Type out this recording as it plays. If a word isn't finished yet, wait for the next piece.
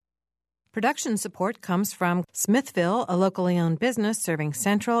Production support comes from Smithville, a locally owned business serving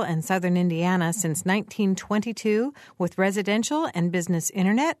central and southern Indiana since 1922 with residential and business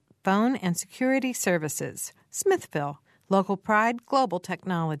internet, phone, and security services. Smithville, local pride, global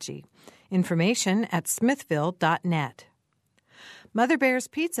technology. Information at smithville.net. Mother Bear's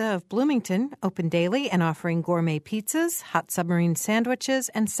Pizza of Bloomington, open daily and offering gourmet pizzas, hot submarine sandwiches,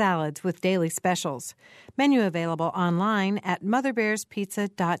 and salads with daily specials. Menu available online at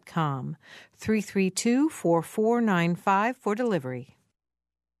motherbearspizza.com. 332-4495 for delivery.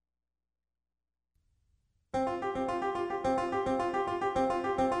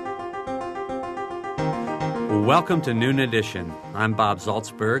 Welcome to Noon Edition. I'm Bob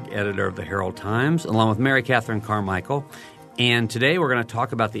Zaltzberg, editor of the Herald-Times, along with Mary Catherine Carmichael. And today we're going to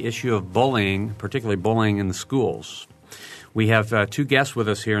talk about the issue of bullying, particularly bullying in the schools. We have two guests with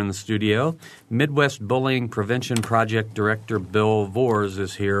us here in the studio. Midwest Bullying Prevention Project Director Bill Voors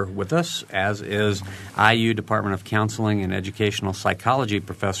is here with us, as is IU Department of Counseling and Educational Psychology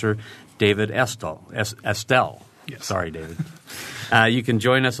Professor David Estell. Yes. Sorry, David. You can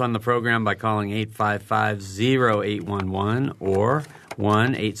join us on the program by calling 855-0811 or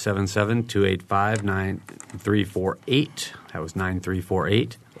 1-877-285-9348. That was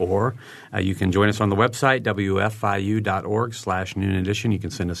 9348. Or you can join us on the website, wfiu.org/Noon Edition. You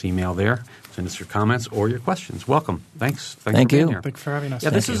can send us email there, send us your comments or your questions. Welcome. Thanks for being here. Thanks for having us. Yeah,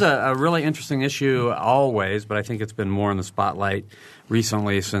 this is a really interesting issue always, but I think it's been more in the spotlight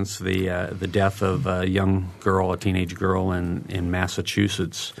recently since the death of a young girl, a teenage girl in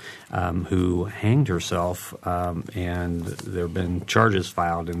Massachusetts who hanged herself, and there have been charges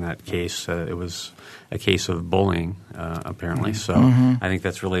filed in that case. It was a case of bullying, apparently. So I think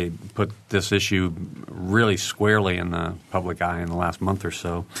that's really put this issue really squarely in the public eye in the last month or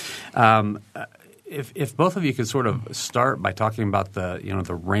so. If both of you could sort of start by talking about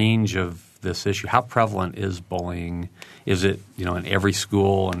the range of this issue, how prevalent is bullying? Is it in every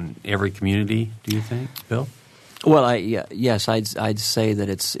school and every community? Do you think, Bill? Well, yes, I'd say that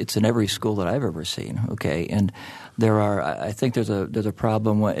it's in every school that I've ever seen. Okay, and I think there's a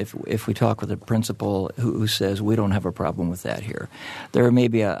problem if we talk with a principal who says we don't have a problem with that here. There may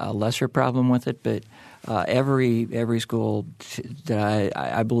be a lesser problem with it, but every school that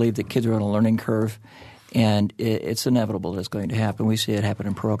I believe that kids are on a learning curve, and it's inevitable that it's going to happen. We see it happen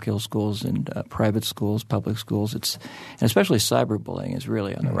in parochial schools and private schools, public schools. And especially cyberbullying is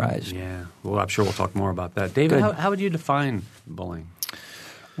really on the rise. Yeah. Well, I'm sure we'll talk more about that. David, how would you define bullying?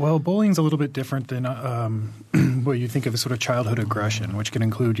 Well, bullying's a little bit different than what you think of as sort of childhood aggression, which can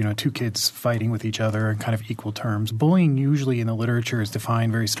include, two kids fighting with each other in kind of equal terms. Bullying usually in the literature is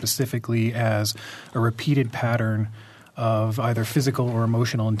defined very specifically as a repeated pattern of either physical or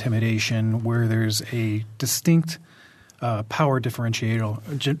emotional intimidation where there's a distinct power differential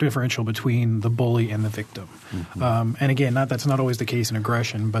between the bully and the victim. Mm-hmm. And again, that's not always the case in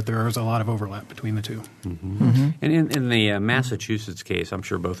aggression, but there is a lot of overlap between the two. Mm-hmm. Mm-hmm. And in the Massachusetts case, I'm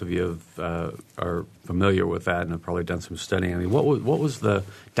sure both of you are familiar with that and have probably done some studying. I mean, what was the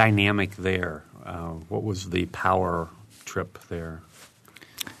dynamic there? What was the power trip there?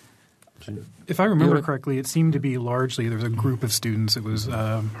 If I remember correctly, it seemed to be largely there was a group of students that was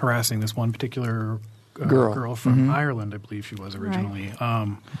harassing this one particular girl from Ireland, I believe she was originally.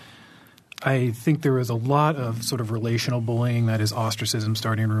 Right. I think there was a lot of sort of relational bullying, that is ostracism,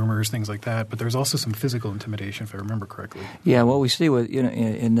 starting rumors, things like that. But there's also some physical intimidation, if I remember correctly. Yeah, what we see with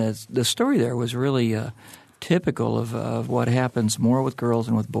in the story there was really typical of what happens more with girls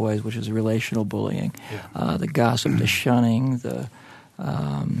than with boys, which is relational bullying, the gossip, the shunning,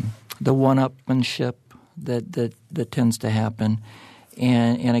 the one-upmanship that tends to happen.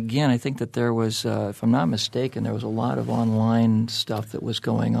 And again, I think that there was, if I'm not mistaken, there was a lot of online stuff that was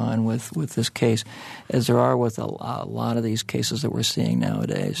going on with this case, as there are with a lot of these cases that we're seeing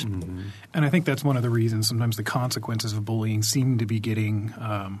nowadays. Mm-hmm. And I think that's one of the reasons sometimes the consequences of bullying seem to be getting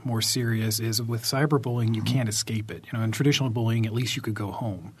more serious is with cyberbullying, you can't escape it. In traditional bullying, at least you could go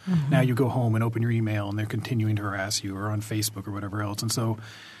home. Mm-hmm. Now you go home and open your email and they're continuing to harass you, or on Facebook or whatever else. And so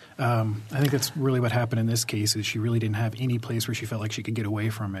I think that's really what happened in this case is she really didn't have any place where she felt like she could get away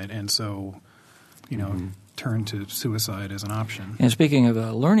from it. And so, turned to suicide as an option. And speaking of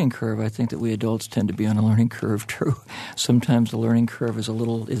a learning curve, I think that we adults tend to be on a learning curve too. Sometimes the learning curve is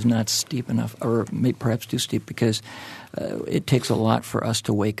not steep enough, or perhaps too steep, because it takes a lot for us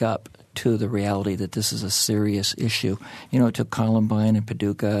to wake up to the reality that this is a serious issue. It took Columbine and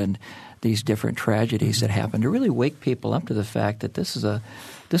Paducah and these different tragedies that happened to really wake people up to the fact that this is a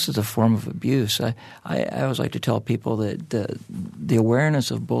form of abuse. I always like to tell people that the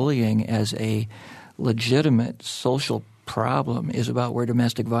awareness of bullying as a legitimate social problem is about where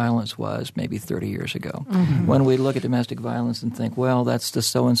domestic violence was maybe 30 years ago. Mm-hmm. When we look at domestic violence and think, well, that's the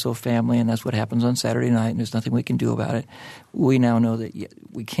so-and-so family and that's what happens on Saturday night and there's nothing we can do about it, we now know that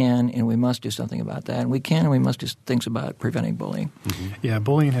we can and we must do something about that. And we can and we must do things about preventing bullying. Mm-hmm. Yeah,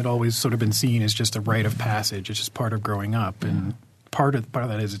 bullying had always sort of been seen as just a rite of passage. It's just part of growing up. And part of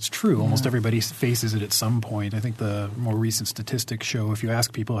that is it's true. Almost everybody faces it at some point. I think the more recent statistics show if you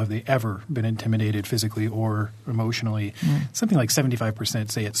ask people have they ever been intimidated physically or emotionally, something like 75%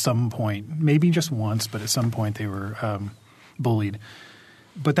 say at some point, maybe just once, but at some point they were bullied.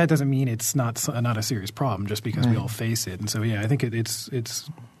 But that doesn't mean it's not a serious problem just because we all face it. And so, I think it's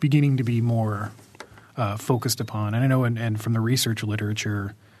beginning to be more focused upon. And I know and from the research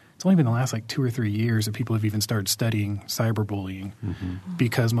literature – it's only been the last 2 or 3 years that people have even started studying cyberbullying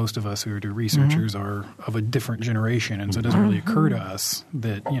because most of us who are researchers are of a different generation. And so it doesn't really occur to us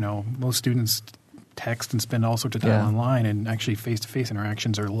that, most students text and spend all sorts of time online and actually face-to-face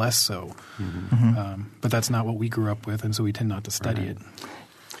interactions are less so. But that's not what we grew up with, and so we tend not to study it.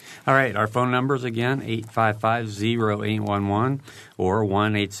 All right, our phone numbers again, 855-0811 or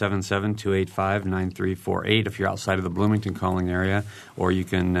 1-877-285-9348 if you're outside of the Bloomington calling area, or you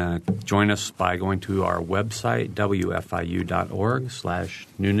can join us by going to our website,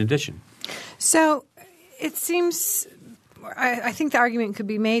 wfiu.org/noon edition. So it seems I think the argument could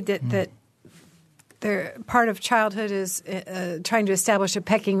be made that part of childhood is trying to establish a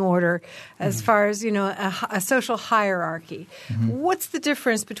pecking order as far as, a social hierarchy. What's the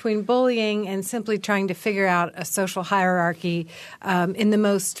difference between bullying and simply trying to figure out a social hierarchy in the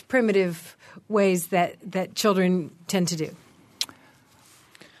most primitive ways that children tend to do?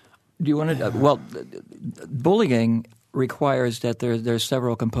 Do you want to bullying requires that there's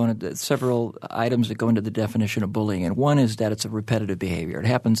several items that go into the definition of bullying, and one is that it's a repetitive behavior. It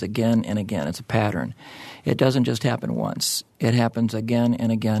happens again and again. It's a pattern. It doesn't just happen once. It happens again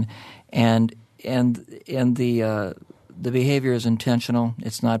and again, and the behavior is intentional.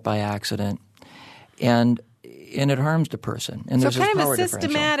 It's not by accident, and it harms the person. And so there's kind this of power a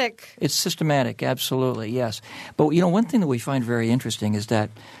systematic. Differential. It's systematic, absolutely, yes. But one thing that we find very interesting is that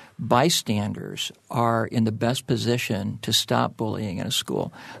bystanders are in the best position to stop bullying in a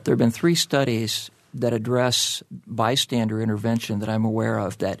school. There have been 3 studies that address bystander intervention that I'm aware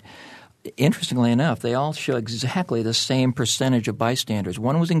of that, interestingly enough, they all show exactly the same percentage of bystanders.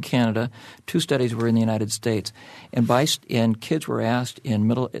 One was in Canada, 2 studies were in the United States, and kids were asked in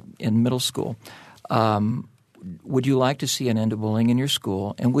middle school, would you like to see an end to bullying in your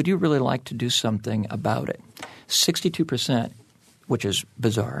school, and would you really like to do something about it? 62%. Which is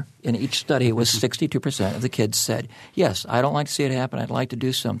bizarre. In each study, it was 62% of the kids said, yes, I don't like to see it happen. I'd like to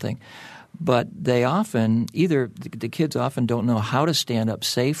do something. But they often – the kids often don't know how to stand up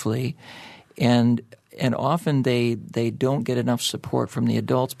safely, and often they don't get enough support from the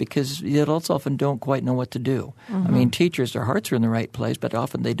adults because the adults often don't quite know what to do. I mean, teachers, their hearts are in the right place, but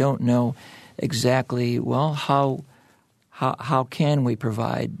often they don't know exactly, how can we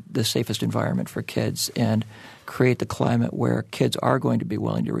provide the safest environment for kids and create the climate where kids are going to be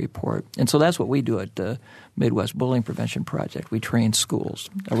willing to report. And so that's what we do at the Midwest Bullying Prevention Project. We train schools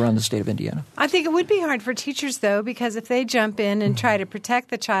around the state of Indiana. I think it would be hard for teachers, though, because if they jump in and try to protect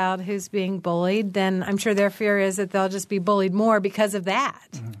the child who's being bullied, then I'm sure their fear is that they'll just be bullied more because of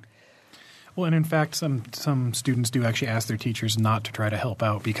that. Well, and in fact, some students do actually ask their teachers not to try to help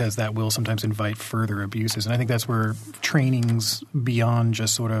out because that will sometimes invite further abuses. And I think that's where trainings beyond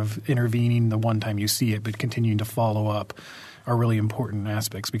just sort of intervening the one time you see it but continuing to follow up are really important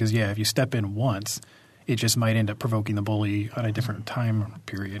aspects because, if you step in once, it just might end up provoking the bully on a different time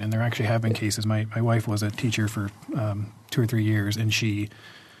period. And there actually have been cases. My wife was a teacher for 2 or 3 years, and she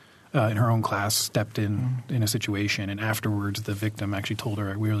in her own class stepped in a situation, and afterwards the victim actually told her,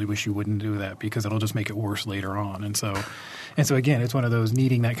 I really wish you wouldn't do that because it'll just make it worse later on. And so again, it's one of those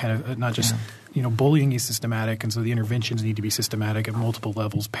needing that kind of not just bullying is systematic, and so the interventions need to be systematic at multiple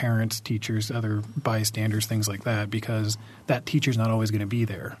levels, parents, teachers, other bystanders, things like that, because that teacher's not always going to be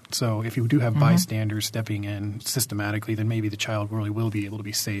there. So if you do have bystanders stepping in systematically, then maybe the child really will be able to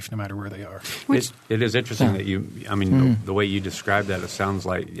be safe no matter where they are. It is interesting that the way you described that, it sounds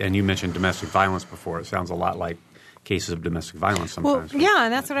like, and you mentioned domestic violence before, it sounds a lot like cases of domestic violence sometimes. Well,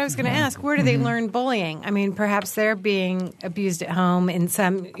 and that's what I was going to ask. Where do they learn bullying? I mean, perhaps they're being abused at home in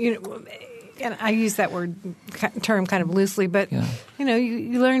some, and I use that term kind of loosely, but,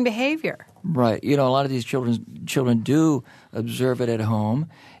 you learn behavior. Right. A lot of these children do observe it at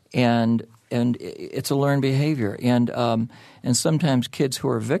home, and it's a learned behavior. And sometimes kids who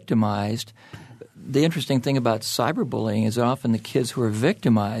are victimized, the interesting thing about cyberbullying is that often the kids who are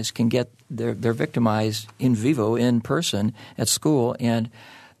victimized can get they're victimized in vivo, in person, at school, and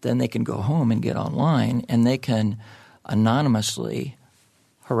then they can go home and get online, and they can anonymously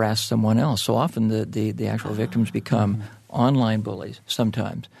harass someone else. So often the actual victims become online bullies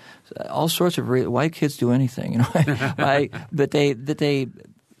sometimes. All sorts of why kids do anything, but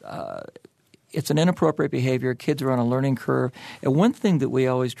it's an inappropriate behavior. Kids are on a learning curve. And one thing that we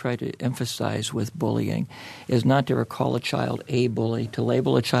always try to emphasize with bullying is not to call a child a bully, to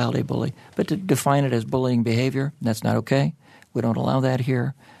label a child a bully, but to define it as bullying behavior. That's not okay. We don't allow that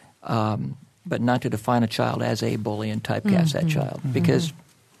here. But not to define a child as a bully and typecast that child because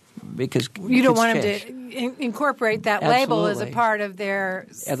you don't want change. them to incorporate that Absolutely. label as a part of their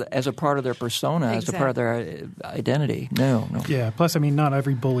as a part of their persona, Exactly. as a part of their identity. No. Yeah. Plus, I mean, not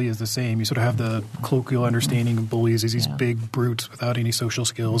every bully is the same. You sort of have the colloquial understanding of bullies as these big brutes without any social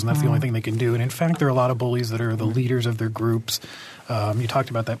skills, and that's the only thing they can do. And in fact, there are a lot of bullies that are the leaders of their groups. You talked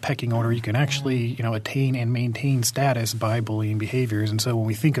about that pecking order. You can actually, attain and maintain status by bullying behaviors. And so when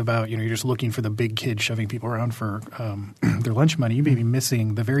we think about, you're just looking for the big kid shoving people around for their lunch money, you may be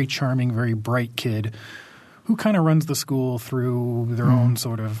missing the very charming, very bright kid who kind of runs the school through their own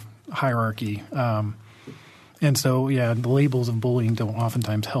sort of hierarchy. And so, the labels of bullying don't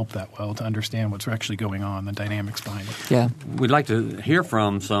oftentimes help that well to understand what's actually going on, the dynamics behind it. Yeah. We'd like to hear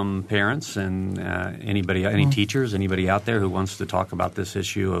from some parents and anybody, any teachers, anybody out there who wants to talk about this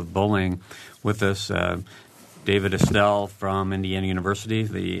issue of bullying with us. David Estell from Indiana University,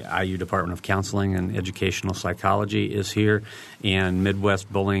 the IU Department of Counseling and Educational Psychology is here, and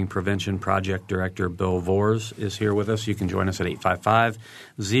Midwest Bullying Prevention Project Director Bill Voors is here with us. You can join us at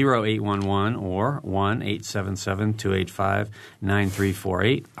 855-0811 or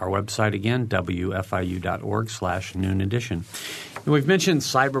 1-877-285-9348. Our website again, wfiu.org/noon edition. We've mentioned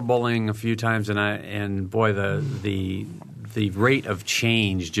cyberbullying a few times, and boy, the rate of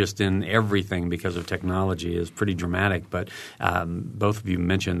change just in everything because of technology is pretty dramatic. But both of you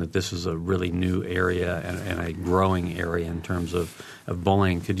mentioned that this is a really new area and a growing area in terms of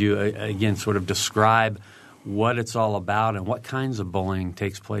bullying. Could you, again, sort of describe what it's all about and what kinds of bullying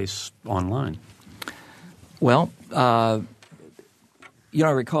takes place online? Well, I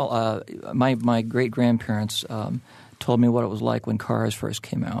recall my great-grandparents told me what it was like when cars first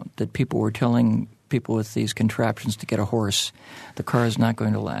came out, that people were telling people with these contraptions to get a horse, the car is not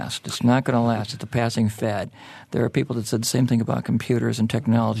going to last. It's not going to last. It's a passing fad. There are people that said the same thing about computers and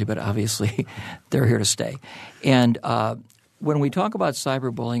technology, but obviously they're here to stay. And when we talk about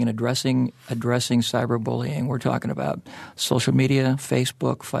cyberbullying and addressing cyberbullying, we're talking about social media,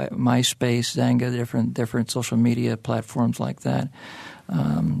 Facebook, MySpace, Xanga, different social media platforms like that,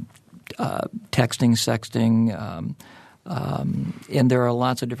 texting, sexting, and there are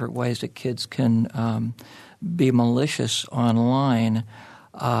lots of different ways that kids can be malicious online.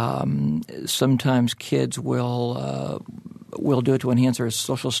 Sometimes kids will do it to enhance their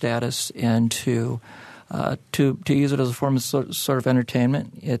social status and to use it as a form of sort of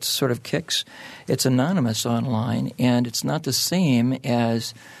entertainment. It's sort of kicks. It's anonymous online, and it's not the same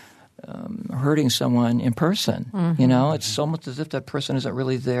as hurting someone in person. Mm-hmm. It's almost as if that person isn't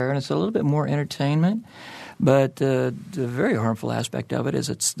really there, and it's a little bit more entertainment. But the very harmful aspect of it is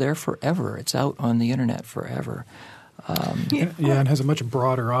it's there forever. It's out on the internet forever. And has a much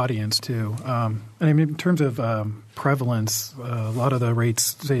broader audience too. And I mean, in terms of prevalence, a lot of the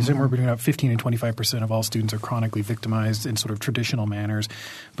rates say somewhere between about 15 and 25% of all students are chronically victimized in sort of traditional manners.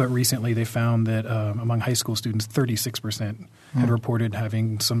 But recently, they found that among high school students, 36% had reported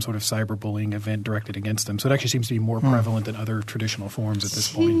having some sort of cyberbullying event directed against them. So it actually seems to be more prevalent than other traditional forms at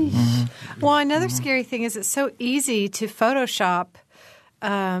this point. Well, another scary thing is it's so easy to Photoshop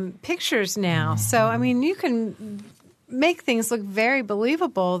pictures now. So, I mean, you can make things look very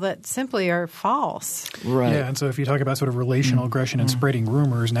believable that simply are false. Right. Yeah, and so if you talk about sort of relational aggression and spreading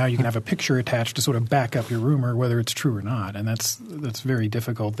rumors, now you can have a picture attached to sort of back up your rumor, whether it's true or not. And that's very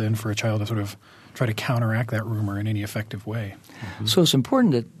difficult then for a child to sort of try to counteract that rumor in any effective way. So it's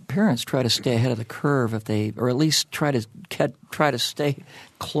important that parents try to stay ahead of the curve, or at least try to stay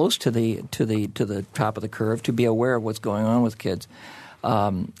close to the top of the curve to be aware of what's going on with kids.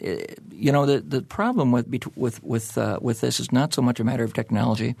 The problem with this is not so much a matter of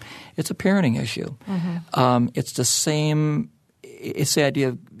technology; it's a parenting issue. It's the same. It's the idea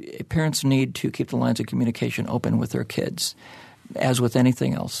of parents need to keep the lines of communication open with their kids, as with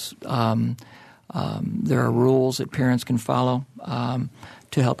anything else. There are rules that parents can follow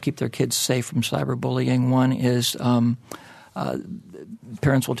to help keep their kids safe from cyberbullying. One is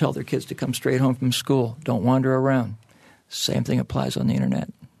parents will tell their kids to come straight home from school. Don't wander around. Same thing applies on the internet.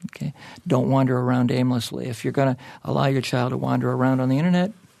 Okay, don't wander around aimlessly. If you're going to allow your child to wander around on the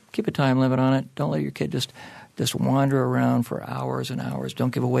internet, keep a time limit on it. Don't let your kid just wander around for hours and hours.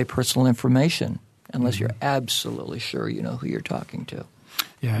 Don't give away personal information unless you're absolutely sure you know who you're talking to.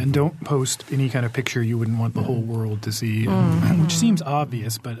 Yeah, and don't post any kind of picture you wouldn't want the whole world to see, which seems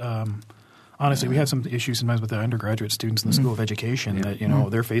obvious, but honestly, we have some issues sometimes with the undergraduate students in the School of Education that,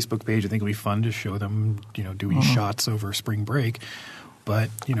 their Facebook page, I think it would be fun to show them, doing shots over spring break. But,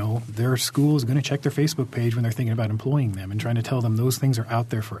 their school is going to check their Facebook page when they're thinking about employing them and trying to tell them those things are out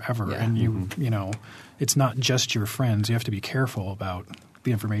there forever. Yeah. And it's not just your friends. You have to be careful about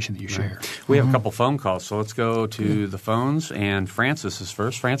the information that you share. We have a couple phone calls, so let's go to the phones. And Francis is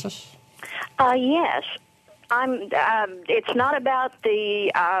first. Francis? Yes. It's not about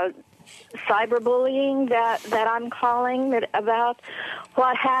the cyberbullying that I'm calling, but about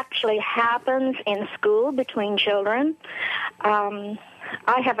what actually happens in school between children.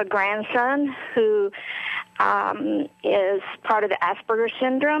 I have a grandson who is part of the Asperger's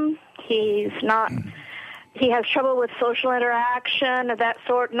syndrome. He has trouble with social interaction of that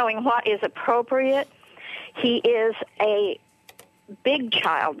sort, knowing what is appropriate. He is a big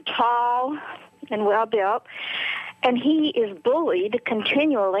child, tall and well-built, and he is bullied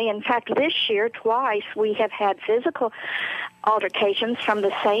continually. In fact, this year, twice, we have had physical altercations from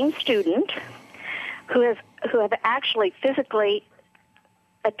the same student who have actually physically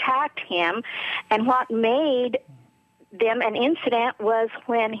attacked him. And what made them an incident was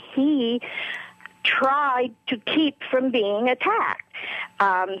when he tried to keep from being attacked.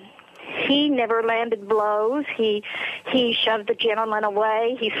 He never landed blows. He shoved the gentleman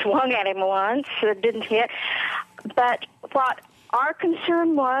away. He swung at him once. It didn't hit. But what our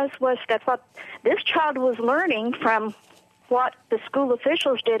concern was that what this child was learning from what the school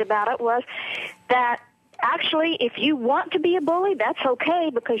officials did about it was that actually if you want to be a bully, that's okay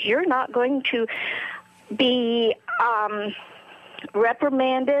because you're not going to be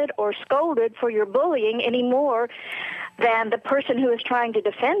reprimanded or scolded for your bullying any more than the person who is trying to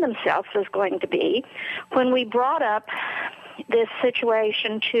defend themselves is going to be. When we brought up this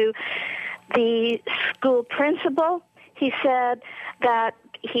situation to the school principal, he said that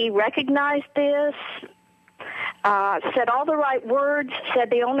he recognized this, said all the right words, said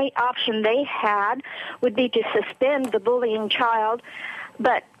the only option they had would be to suspend the bullying child,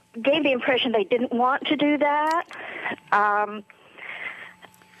 but gave the impression they didn't want to do that.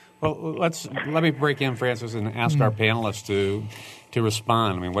 Well, let me break in, Francis, and ask our panelists to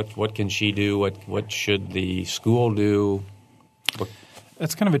respond. I mean, what can she do? What should the school do?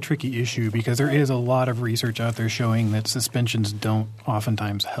 That's kind of a tricky issue because there is a lot of research out there showing that suspensions don't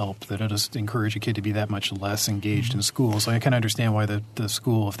oftentimes help, that it just encourage a kid to be that much less engaged in school. So I can understand why the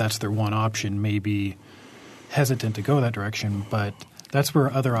school, if that's their one option, may be hesitant to go that direction. But that's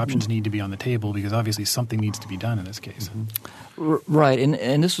where other options need to be on the table because obviously something needs to be done in this case. Right,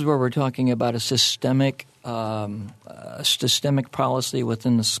 and this is where we're talking about a systemic policy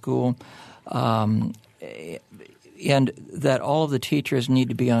within the school, and that all of the teachers need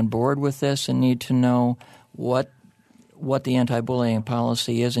to be on board with this and need to know what the anti-bullying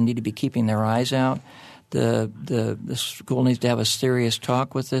policy is and need to be keeping their eyes out. The school needs to have a serious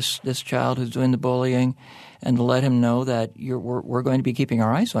talk with this child who's doing the bullying and to let him know that we're going to be keeping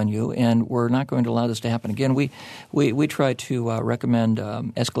our eyes on you and we're not going to allow this to happen again. We try to recommend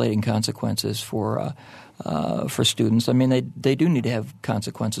escalating consequences for students. I mean, they do need to have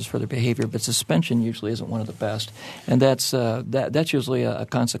consequences for their behavior, but suspension usually isn't one of the best, and that's usually a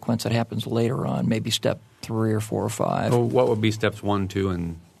consequence that happens later on, maybe step 3 or 4 or 5. Well, what would be steps 1, 2,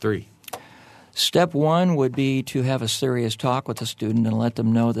 and 3? Step 1 would be to have a serious talk with the student and let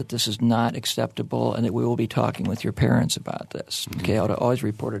them know that this is not acceptable and that we will be talking with your parents about this. Okay, I ought to always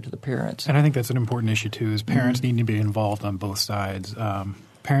report it to the parents. And I think that's an important issue too, is parents need to be involved on both sides.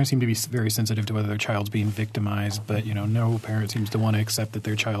 Parents seem to be very sensitive to whether their child's being victimized, but no parent seems to want to accept that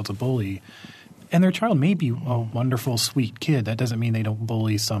their child's a bully. And their child may be a wonderful, sweet kid. That doesn't mean they don't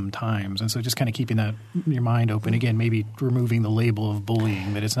bully sometimes. And so just kind of keeping your mind open. Again, maybe removing the label of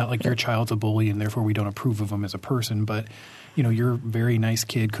bullying, that it's not like your child's a bully and therefore we don't approve of them as a person. But, your very nice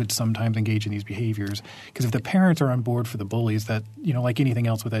kid could sometimes engage in these behaviors. Because if the parents are on board for the bullies, that, like anything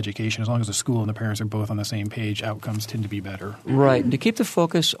else with education, as long as the school and the parents are both on the same page, outcomes tend to be better. Right. And to take the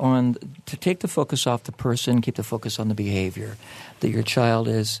focus off the person, keep the focus on the behavior, that your child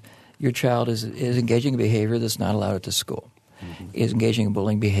is engaging in behavior that's not allowed at the school, is engaging in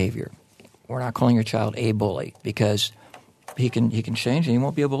bullying behavior. We're not calling your child a bully because he can change and he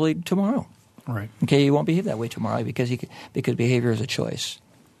won't be a bully tomorrow. Right. Okay, he won't behave that way tomorrow because behavior is a choice.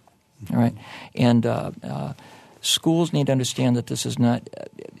 All right, and schools need to understand that this is not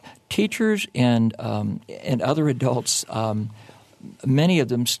teachers and other adults many of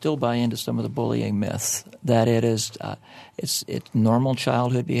them still buy into some of the bullying myths, that it's normal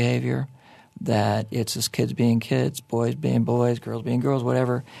childhood behavior, that it's just kids being kids, boys being boys, girls being girls,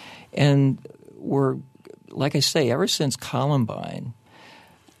 whatever. And we're, like I say, ever since Columbine,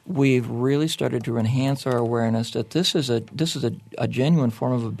 we've really started to enhance our awareness that this is a genuine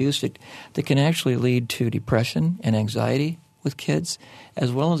form of abuse that can actually lead to depression and anxiety with kids,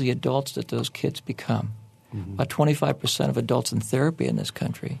 as well as the adults that those kids become. Mm-hmm. About 25% of adults in therapy in this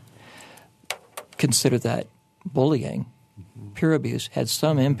country consider that bullying, peer abuse, had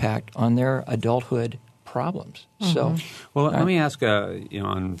some impact on their adulthood problems. Mm-hmm. So, well, let me ask,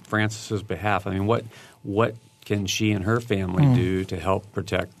 on Frances's behalf. I mean, what can she and her family do to help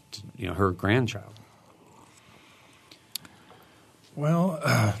protect, her grandchild? Well,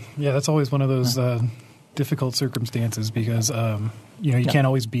 that's always one of those difficult circumstances because you can't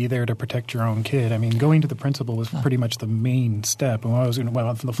always be there to protect your own kid. I mean, going to the principal was pretty much the main step. And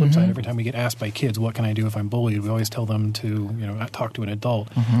from the flip side, every time we get asked by kids, what can I do if I'm bullied, we always tell them to talk to an adult.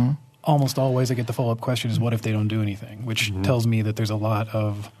 Mm-hmm. Almost always I get the follow-up question is, what if they don't do anything? Which tells me that there's a lot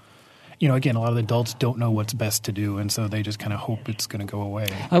of, again, a lot of the adults don't know what's best to do, and so they just kind of hope it's going to go away.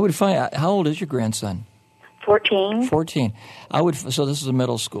 I would find – how old is your grandson? 14. 14. So this is a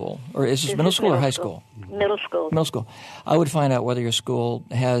middle school. Or is this middle school or high school? Middle school. Middle school. I would find out whether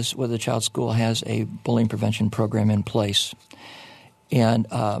the child's school has a bullying prevention program in place. And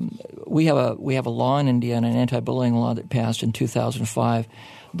we have a law in Indiana, an anti-bullying law that passed in 2005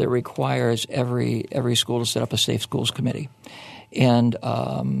 that requires every school to set up a safe schools committee. And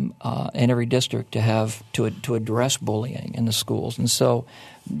every district to address bullying in the schools. And so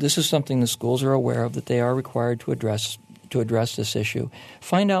this is something the schools are aware of, that they are required to address this issue.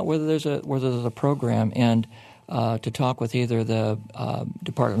 Find out whether there's a program, and to talk with either the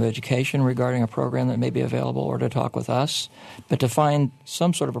Department of Education regarding a program that may be available, or to talk with us, but to find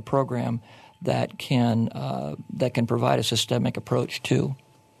some sort of a program that can provide a systemic approach to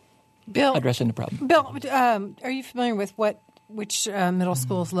addressing the problem. Bill, are you familiar with which middle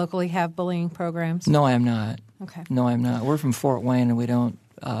schools locally have bullying programs? No, I am not. Okay. No, I'm not. We're from Fort Wayne, and we don't.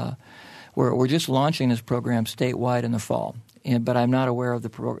 We're just launching this program statewide in the fall, but I'm not aware of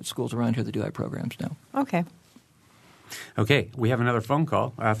the schools around here that do have programs now. Okay. Okay, we have another phone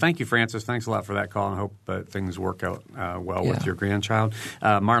call. Thank you, Frances. Thanks a lot for that call, and I hope things work out well with your grandchild.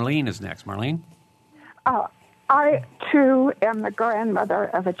 Marlene is next. Marlene? I, too, am the grandmother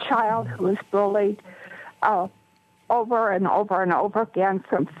of a child who was bullied over and over and over again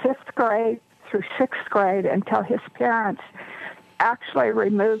from 5th grade through 6th grade until his parents actually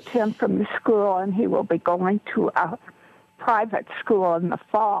removed him from the school, and he will be going to a private school in the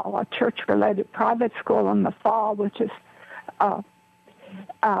fall, a church-related private school in the fall, which is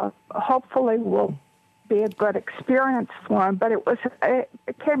hopefully will be a good experience for him. But it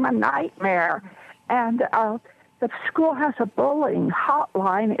became a nightmare, and the school has a bullying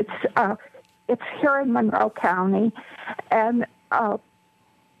hotline. It's here in Monroe County, and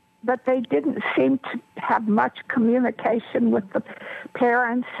but they didn't seem to have much communication with the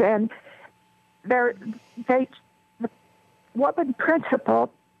parents, and the woman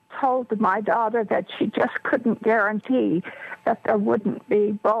principal told my daughter that she just couldn't guarantee that there wouldn't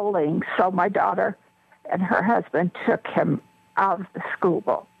be bullying, so my daughter and her husband took him out of the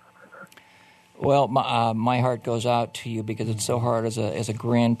school. Well, my heart goes out to you, because it's so hard as a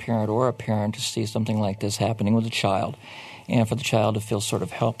grandparent or a parent to see something like this happening with a child, and for the child to feel sort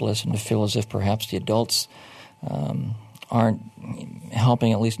of helpless and to feel as if perhaps the adults aren't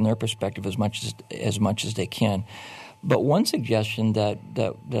helping, at least in their perspective, as much as they can. But one suggestion that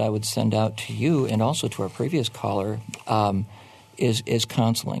I would send out to you, and also to our previous caller, is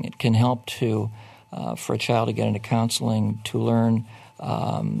counseling. It can help for a child to get into counseling, to learn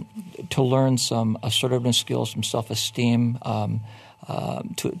some assertiveness skills, some self-esteem,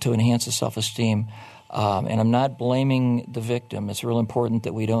 to enhance the self-esteem. And I'm not blaming the victim. It's real important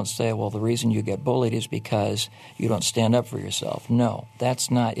that we don't say, well, the reason you get bullied is because you don't stand up for yourself. No,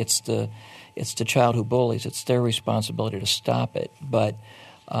 that's not. It's the child who bullies. It's their responsibility to stop it. But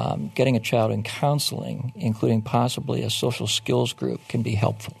getting a child in counseling, including possibly a social skills group, can be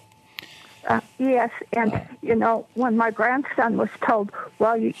helpful. Yes, and when my grandson was told,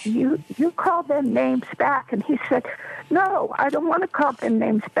 well, you call them names back, and he said, no, I don't want to call them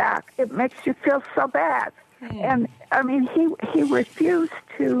names back. It makes you feel so bad. And I mean, he refused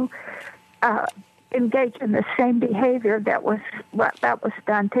to engage in the same behavior that was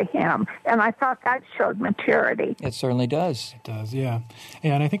done to him, and I thought that showed maturity. It certainly does. It does, yeah.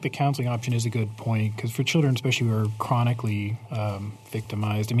 And I think the counseling option is a good point, because for children, especially who are chronically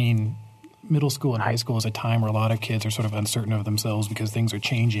victimized, I mean, middle school and high school is a time where a lot of kids are sort of uncertain of themselves because things are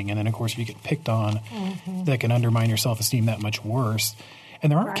changing. And then, of course, if you get picked on, that can undermine your self-esteem that much worse.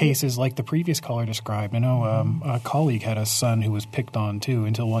 And there aren't cases like the previous caller described. I know a colleague had a son who was picked on too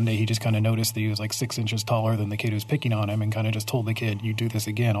until one day he just kind of noticed that he was like 6 inches taller than the kid who was picking on him and kind of just told the kid, you do this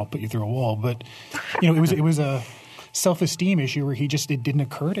again, I'll put you through a wall. But, it was a self-esteem issue where it didn't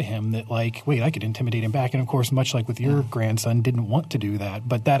occur to him that like, wait, I could intimidate him back. And, of course, much like with your grandson, didn't want to do that.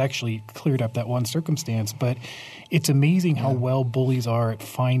 But that actually cleared up that one circumstance. But it's amazing how well bullies are at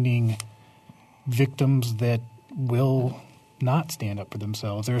finding victims that will not stand up for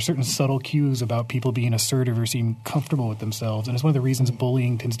themselves. There are certain subtle cues about people being assertive or seem comfortable with themselves. And it's one of the reasons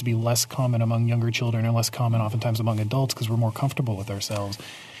bullying tends to be less common among younger children and less common oftentimes among adults because we're more comfortable with ourselves.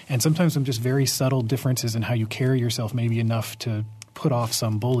 And sometimes some just very subtle differences in how you carry yourself may be enough to put off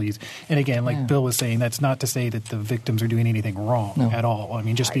some bullies. And again, like Bill was saying, that's not to say that the victims are doing anything wrong at all. I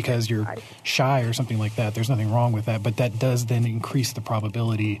mean, just because you're shy or something like that, there's nothing wrong with that. But that does then increase the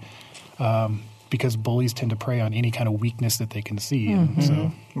probability because bullies tend to prey on any kind of weakness that they can see. And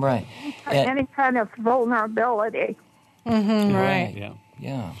so. Right. Any kind of vulnerability. Right.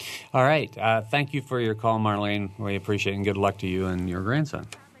 Yeah. All right. Thank you for your call, Marlene. We appreciate it, and good luck to you and your grandson.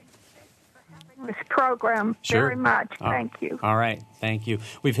 This program very much. Thank you. All right. Thank you.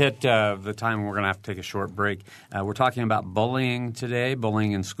 We've hit the time. We're going to have to take a short break. We're talking about bullying today,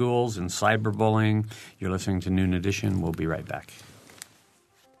 bullying in schools and cyberbullying. You're listening to Noon Edition. We'll be right back.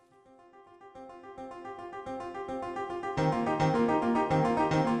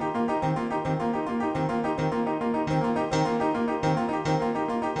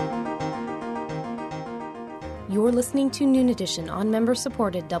 You're listening to Noon Edition on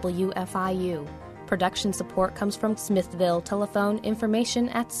member-supported WFIU. Production support comes from Smithville. Telephone information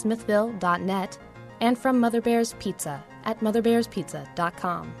at smithville.net and from Mother Bear's Pizza at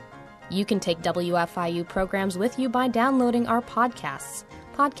motherbearspizza.com. You can take WFIU programs with you by downloading our podcasts.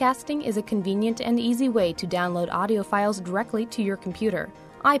 Podcasting is a convenient and easy way to download audio files directly to your computer,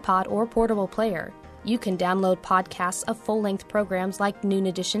 iPod, or portable player. You can download podcasts of full-length programs like Noon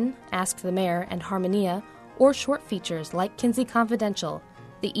Edition, Ask the Mayor, and Harmonia, or short features like Kinsey Confidential,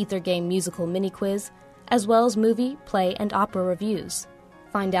 the Ether Game musical mini-quiz, as well as movie, play, and opera reviews.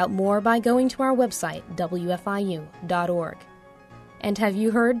 Find out more by going to our website, wfiu.org. And have you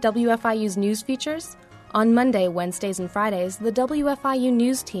heard WFIU's news features? On Monday, Wednesdays, and Fridays, the WFIU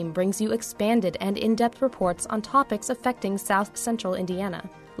News Team brings you expanded and in-depth reports on topics affecting South Central Indiana.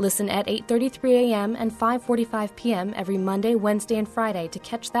 Listen at 8:33 a.m. and 5:45 p.m. every Monday, Wednesday, and Friday to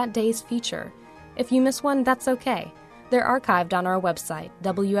catch that day's feature. If you miss one, that's okay. They're archived on our website,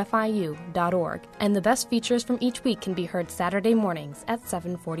 wfiu.org, and the best features from each week can be heard Saturday mornings at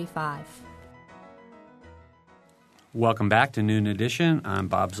 7:45. Welcome back to Noon Edition. I'm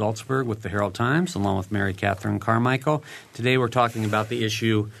Bob Zaltzberg with the Herald Times, along with Mary Catherine Carmichael. Today we're talking about the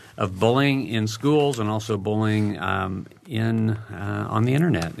issue of bullying in schools and also bullying on the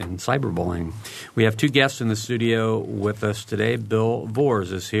Internet and cyberbullying. We have two guests in the studio with us today. Bill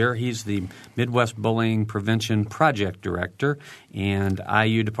Voors is here. He's the Midwest Bullying Prevention Project Director and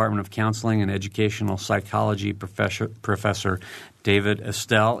IU Department of Counseling and Educational Psychology Professor David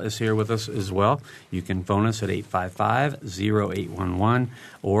Estell is here with us as well. You can phone us at 855-0811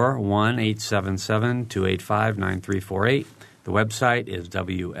 or 1-877-285-9348. The website is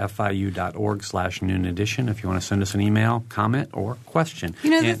wfiu.org/Noon Edition if you want to send us an email, comment, or question. You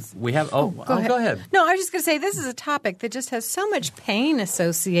know, and we have go ahead. No, I was just going to say this is a topic that just has so much pain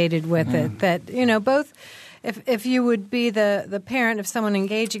associated with it that, both if you would be the parent of someone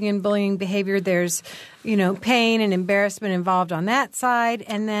engaging in bullying behavior, there's, pain and embarrassment involved on that side.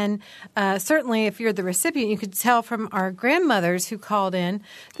 And then certainly if you're the recipient, you could tell from our grandmothers who called in,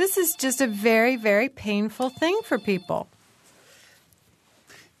 this is just a very, very painful thing for people.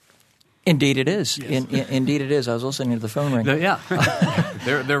 Indeed it is. Yes. Indeed it is. I was listening to the phone ring. Yeah.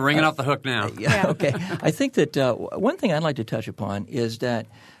 They're ringing off the hook now. Yeah. Okay. I think that one thing I'd like to touch upon is that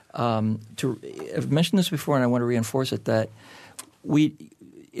I've mentioned this before and I want to reinforce it, that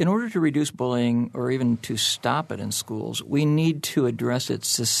in order to reduce bullying or even to stop it in schools, we need to address it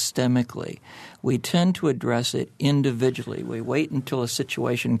systemically. We tend to address it individually. We wait until a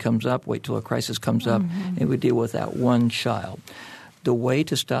situation comes up, wait till a crisis comes up, and we deal with that one child. The way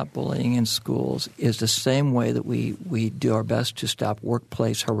to stop bullying in schools is the same way that we do our best to stop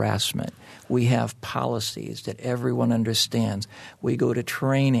workplace harassment. We have policies that everyone understands. We go to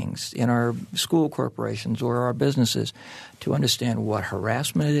trainings in our school corporations or our businesses to understand what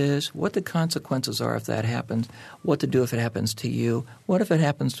harassment is, what the consequences are if that happens, what to do if it happens to you, what if it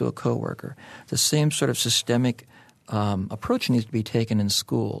happens to a coworker. The same sort of systemic approach needs to be taken in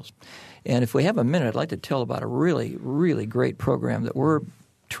schools. And if we have a minute, I'd like to tell about a really, really great program that we're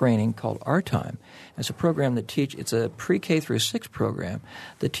training called Our Time. It's a program that it's a pre-K through 6 program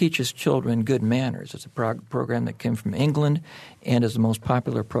that teaches children good manners. It's a program that came from England and is the most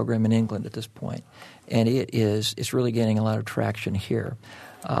popular program in England at this point. And it's really gaining a lot of traction here.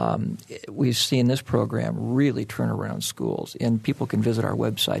 We've seen this program really turn around schools, and people can visit our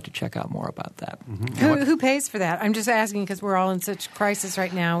website to check out more about that. Mm-hmm. Who pays for that? I'm just asking because we're all in such crisis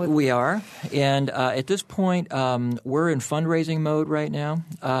right now. We are, and at this point, we're in fundraising mode right now.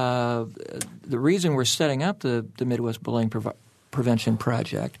 The reason we're setting up the Midwest Bullying Prevention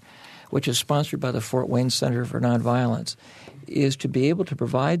Project, which is sponsored by the Fort Wayne Center for Nonviolence, is to be able to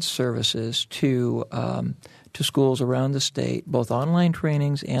provide services to schools around the state, both online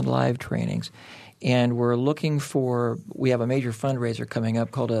trainings and live trainings. And we have a major fundraiser coming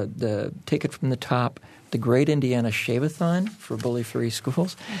up called the Take It From the Top, the Great Indiana Shave-a-thon for bully-free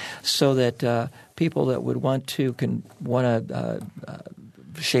schools, so that people that would want to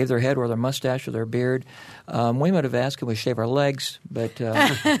shave their head or their mustache or their beard. We might have asked can we shave our legs, but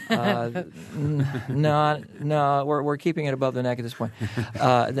no, we're keeping it above the neck at this point.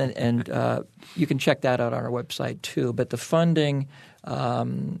 You can check that out on our website too. But the funding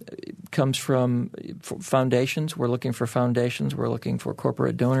comes from foundations. We're looking for foundations. We're looking for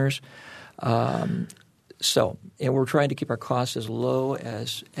corporate donors. And we're trying to keep our costs as low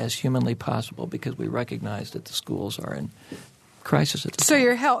as humanly possible because we recognize that the schools are in crisis at the So time.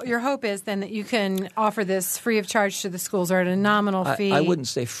 your hope is then that you can offer this free of charge to the schools or at a nominal fee. I wouldn't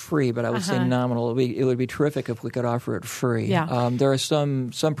say free, but I would say nominal. It would be terrific if we could offer it free. Yeah. There are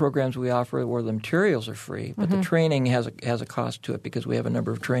some programs we offer where the materials are free, but the training has a cost to it because we have a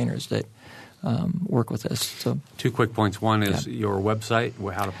number of trainers that work with us. So 2 quick points. One is your website.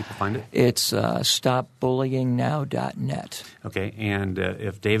 How do people find it? It's stopbullyingnow.net. Okay, and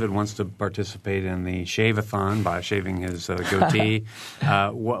if David wants to participate in the shave-a-thon by shaving his goatee,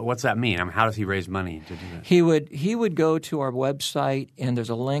 what's that mean? I mean, how does he raise money to do that? He would go to our website, and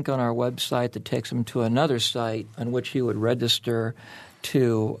there's a link on our website that takes him to another site on which he would register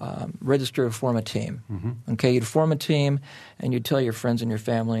to form a team. Mm-hmm. Okay, you'd form a team, and you'd tell your friends and your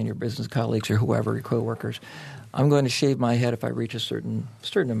family and your business colleagues or whoever, your coworkers, I'm going to shave my head if I reach a certain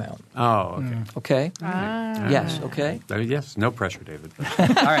amount. Oh, okay. Okay? Yes, okay? Yes, no pressure, David.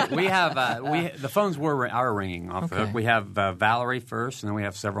 All right, we have the phones are ringing off the hook. We have Valerie first, and then we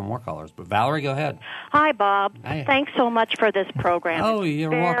have several more callers. But Valerie, go ahead. Hi, Bob. Hi. Thanks so much for this program. Oh, you're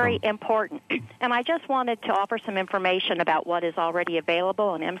welcome. Very important. And I just wanted to offer some information about what is already available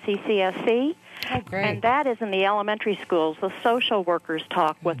on MCCSC. Oh, great. And that is in the elementary schools. The social workers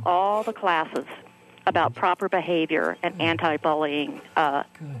talk with all the classes about proper behavior and anti-bullying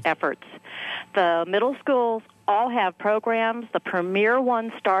efforts. The middle schools all have programs. The premier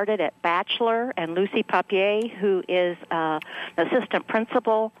one started at Bachelor, and Lucy Papier, who is an assistant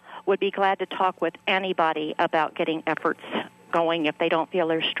principal, would be glad to talk with anybody about getting efforts going if they don't feel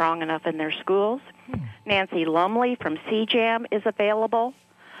they're strong enough in their schools. Nancy Lumley from CJAM is available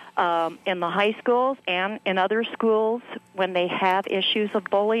in the high schools and in other schools when they have issues of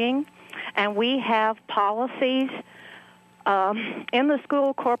bullying. And we have policies in the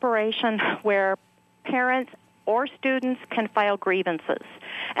school corporation where parents or students can file grievances.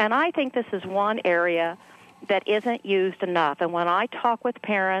 And I think this is one area that isn't used enough. And when I talk with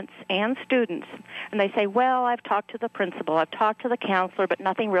parents and students, and they say, well, I've talked to the principal, I've talked to the counselor, but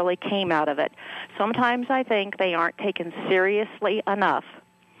nothing really came out of it. Sometimes I think they aren't taken seriously enough.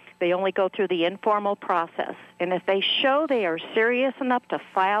 They only go through the informal process. And if they show they are serious enough to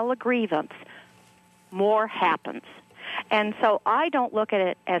file a grievance, more happens. And so I don't look at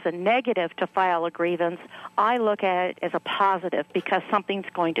it as a negative to file a grievance. I look at it as a positive because something's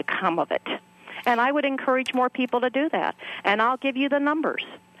going to come of it. And I would encourage more people to do that. And I'll give you the numbers.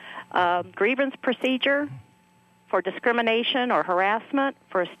 Grievance procedure for discrimination or harassment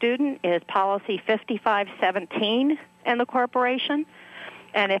for a student is policy 5517 in the corporation.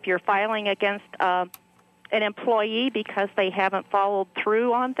 And if you're filing against an employee because they haven't followed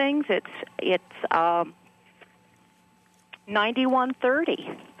through on things, it's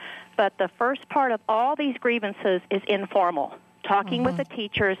 9130. But the first part of all these grievances is informal, talking with the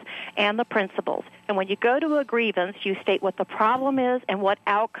teachers and the principals. And when you go to a grievance, you state what the problem is and what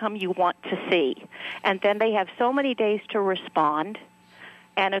outcome you want to see. And then they have so many days to respond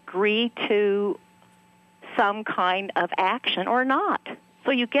and agree to some kind of action or not. So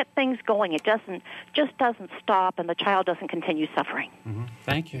you get things going. It doesn't stop, and the child doesn't continue suffering. Mm-hmm.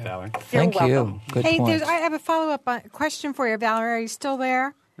 Thank you, Valerie. Thank you. Good point. I have a follow-up question for you, Valerie. Are you still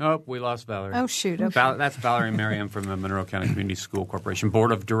there? Oh, we lost Valerie. Oh, shoot. Okay. That's Valerie Merriam from the Monroe County Community School Corporation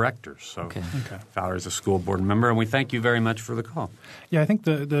Board of Directors. So Valerie's a school board member, and we thank you very much for the call. Yeah, I think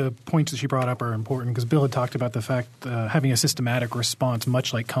the points that she brought up are important because Bill had talked about the fact having a systematic response,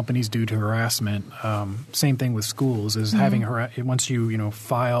 much like companies do to harassment. Same thing with schools is having once you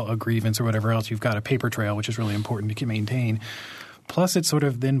file a grievance or whatever else, you've got a paper trail, which is really important to maintain. Plus, it sort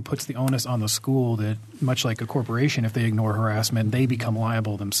of then puts the onus on the school that, much like a corporation, if they ignore harassment, they become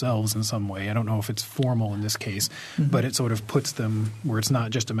liable themselves in some way. I don't know if it's formal in this case, but it sort of puts them where it's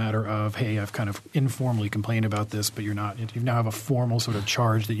not just a matter of, hey, I've kind of informally complained about this, but you now have a formal sort of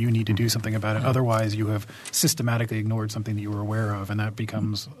charge that you need to do something about it. Otherwise, you have systematically ignored something that you were aware of, and that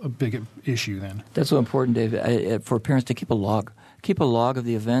becomes a big issue then. That's so important, Dave, for parents to keep a log. Keep a log of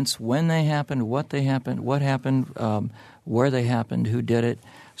the events, when they happened, what happened, where they happened, who did it,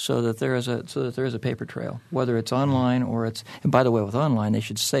 so that there is a paper trail, whether it's online or it's. And by the way, with online, they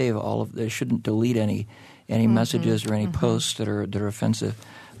should save they shouldn't delete any messages or any posts that are offensive,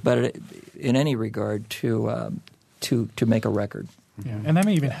 but in any regard to make a record. Yeah, and that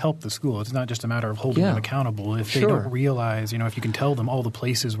may even help the school. It's not just a matter of holding them accountable. If they don't realize, if you can tell them all the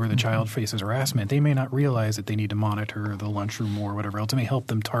places where the child faces harassment, they may not realize that they need to monitor the lunchroom or whatever else. It may help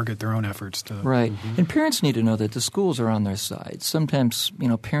them target their own efforts to. Right. And parents need to know that the schools are on their side. Sometimes,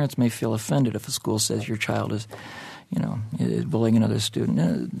 parents may feel offended if a school says your child is bullying another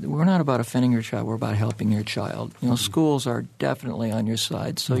student. We're not about offending your child. We're about helping your child. Schools are definitely on your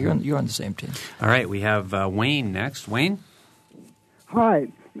side, so you're on the same team. All right, we have Wayne next. Wayne? Hi.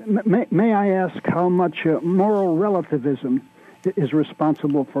 May I ask how much moral relativism is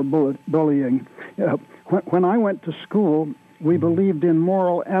responsible for bullying? When I went to school, we believed in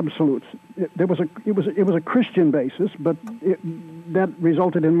moral absolutes. It was a Christian basis, but that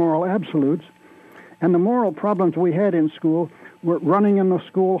resulted in moral absolutes. And the moral problems we had in school were running in the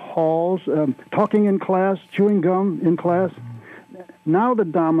school halls, talking in class, chewing gum in class. Now the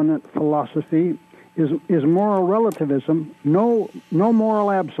dominant philosophy is moral relativism, no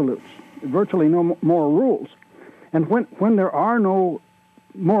moral absolutes, virtually no moral rules. And when there are no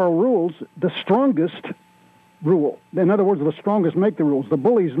moral rules, the strongest rule. In other words, the strongest make the rules. The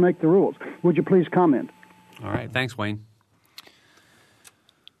bullies make the rules. Would you please comment? All right. Thanks, Wayne.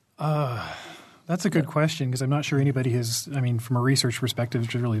 That's a good question because I'm not sure anybody has, from a research perspective,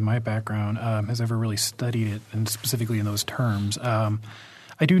 which is really my background, has ever really studied it, and specifically in those terms.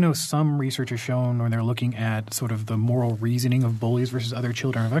 I do know some research has shown when they're looking at sort of the moral reasoning of bullies versus other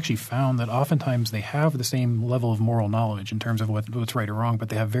children, I've actually found that oftentimes they have the same level of moral knowledge in terms of what's right or wrong, but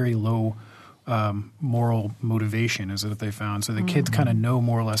they have very low moral motivation is what they found. So the kids kind of know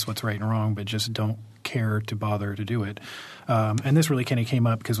more or less what's right and wrong, but just don't care to bother to do it. And this really kind of came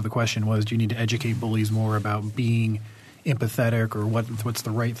up because the question was, do you need to educate bullies more about being empathetic or what's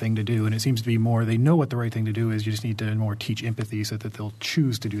the right thing to do? And it seems to be more they know what the right thing to do is. You just need to more teach empathy so that they'll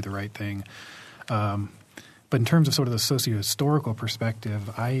choose to do the right thing. But in terms of sort of the socio-historical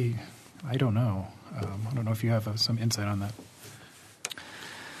perspective, I don't know. I don't know if you have some insight on that.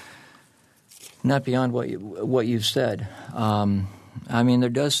 Not beyond what you've said. There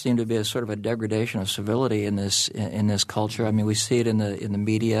does seem to be a sort of a degradation of civility in this culture. We see it in the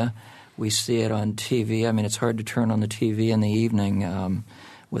media. We see it on TV. It's hard to turn on the TV in the evening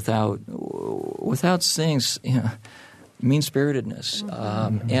without seeing mean-spiritedness.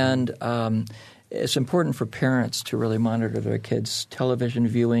 And it's important for parents to really monitor their kids' television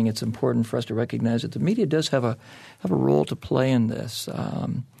viewing. It's important for us to recognize that the media does have a role to play in this.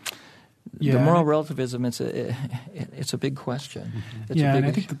 The moral relativism, it's a big question. And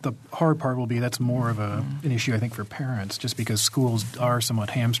I think that the hard part will be that's more of an issue, I think, for parents, just because schools are somewhat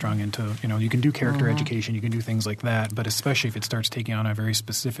hamstrung into, you can do character education, you can do things like that, but especially if it starts taking on a very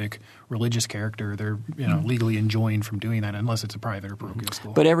specific religious character, they're legally enjoined from doing that unless it's a private or parochial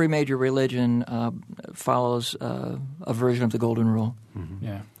school. But every major religion follows a version of the Golden Rule.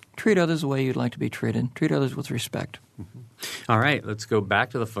 Yeah. Treat others the way you'd like to be treated. Treat others with respect. All right, let's go back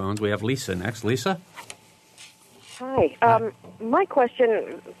to the phones. We have Lisa next. Lisa? Hi. My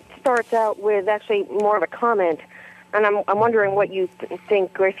question starts out with actually more of a comment, and I'm wondering what you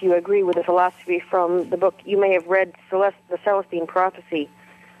think or if you agree with the philosophy from the book. You may have read The Celestine Prophecy,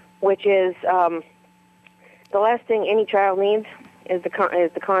 which is the last thing any child needs is the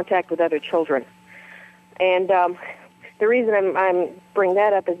contact with other children. And the reason I'm bringing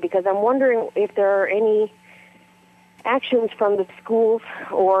that up is because I'm wondering if there are any actions from the schools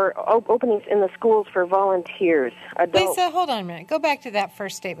or openings in the schools for volunteers. Lisa, hold on a minute. Go back to that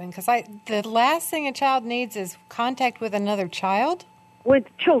first statement because the last thing a child needs is contact with another child? With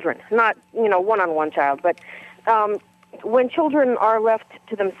children, not, one-on-one child, but when children are left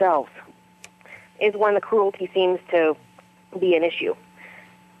to themselves is when the cruelty seems to be an issue.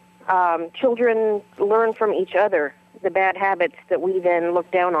 Children learn from each other the bad habits that we then look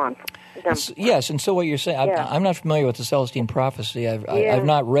down on them. Yes, and so what you're saying, I'm not familiar with the Celestine Prophecy. I've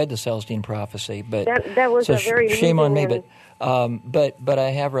not read the Celestine Prophecy, but that was so a very shame on me. but But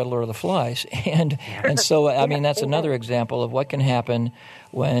I have read Lord of the Flies, and so I mean that's another example of what can happen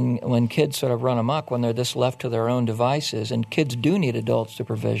when kids sort of run amok, when they're just left to their own devices, and kids do need adult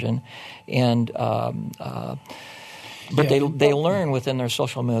supervision, and but they learn within their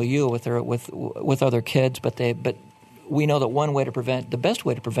social milieu with other kids, but we know that the best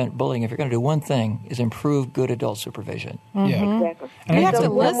way to prevent bullying, if you're going to do one thing, is improve good adult supervision. Mm-hmm. Yeah, exactly. And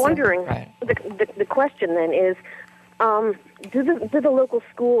so I'm wondering, the question then is, do the local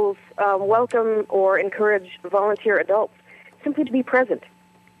schools welcome or encourage volunteer adults simply to be present,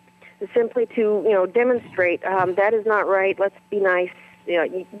 simply to demonstrate that is not right, let's be nice.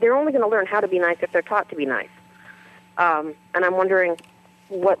 They're only going to learn how to be nice if they're taught to be nice. And I'm wondering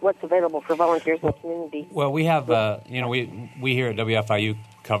what's available for volunteers in the community. Well, we have, we here at WFIU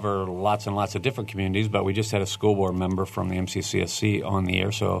cover lots and lots of different communities, but we just had a school board member from the MCCSC on the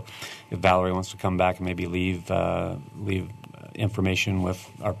air, so if Valerie wants to come back and maybe leave information with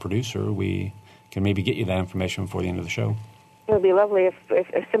our producer, we can maybe get you that information before the end of the show. It would be lovely if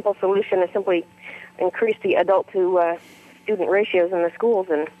a simple solution is simply increase the adult to student ratios in the schools,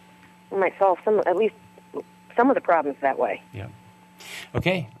 and we might solve at least some of the problems that way. Yeah.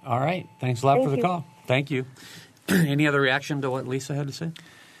 Okay. All right. Thanks a lot for the call. Thank you. Any other reaction to what Lisa had to say?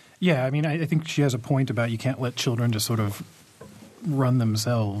 Yeah, I mean, I think she has a point about you can't let children just sort of run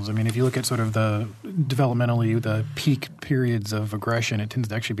themselves. I mean, if you look at sort of developmentally, the peak periods of aggression, it tends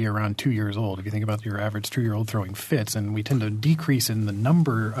to actually be around 2 years old. If you think about your average 2-year-old throwing fits, and we tend to decrease in the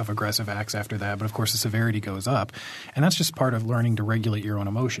number of aggressive acts after that, but of course the severity goes up. And that's just part of learning to regulate your own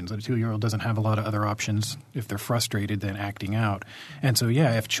emotions. A 2-year-old doesn't have a lot of other options if they're frustrated than acting out. And so,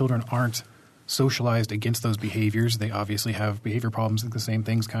 yeah, if children aren't socialized against those behaviors, they obviously have behavior problems. The same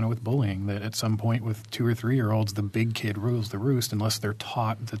things kind of with bullying, that at some point with 2 or 3-year-olds, the big kid rules the roost unless they're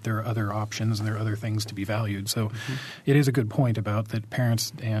taught that there are other options and there are other things to be valued. So it is a good point about that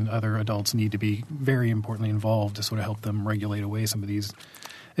parents and other adults need to be very importantly involved to sort of help them regulate away some of these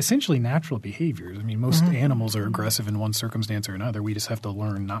essentially natural behaviors. I mean, most animals are aggressive in one circumstance or another. We just have to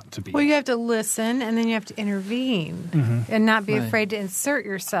learn not to be. Well, you have to listen, and then you have to intervene and not be afraid to insert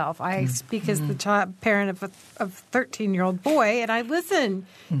yourself. I speak as the parent of a 13-year-old boy, and I listen.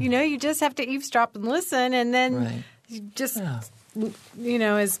 You just have to eavesdrop and listen, and then you just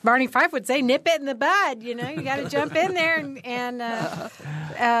as Barney Fife would say, nip it in the bud. You got to jump in there and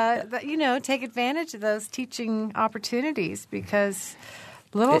take advantage of those teaching opportunities, because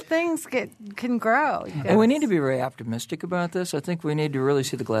little things can grow. And we need to be very optimistic about this. I think we need to really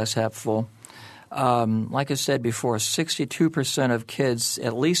see the glass half full. Like I said before, 62% of kids,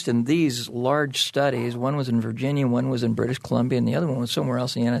 at least in these large studies, one was in Virginia, one was in British Columbia, and the other one was somewhere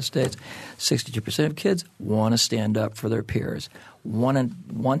else in the United States, 62% of kids want to stand up for their peers,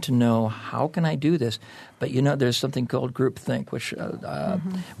 want to know, how can I do this? But there's something called groupthink,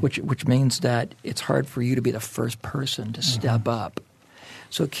 which means that it's hard for you to be the first person to step up.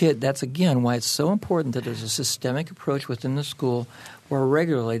 So, that's again why it's so important that there's a systemic approach within the school where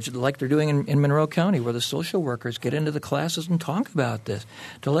regularly, like they're doing in Monroe County, where the social workers get into the classes and talk about this,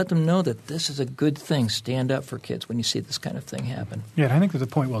 to let them know that this is a good thing. Stand up for kids when you see this kind of thing happen. Yeah, and I think that's a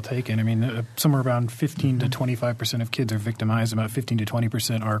point well taken. I mean, somewhere around 15 to 25% of kids are victimized. About 15 to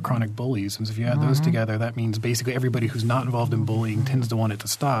 20% are chronic bullies. And so if you add those together, that means basically everybody who's not involved in bullying tends to want it to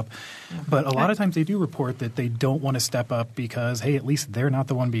stop. But a lot of times they do report that they don't want to step up because, hey, at least they're not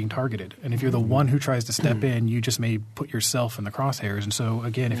the one being targeted. And if you're the one who tries to step in, you just may put yourself in the crosshairs. And so,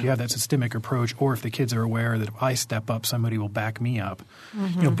 again, if you have that systemic approach, or if the kids are aware that if I step up, somebody will back me up.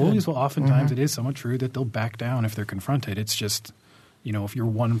 Bullies will oftentimes, it is somewhat true that they'll back down if they're confronted. It's just, if you're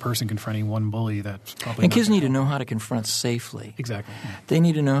one person confronting one bully, that's probably And kids need to know how to confront safely. Exactly. Yeah. They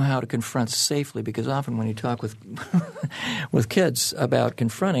need to know how to confront safely, because often when you talk with with kids about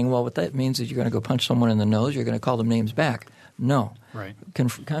confronting, well, what that means is you're going to go punch someone in the nose, you're going to call them names back. No. Right.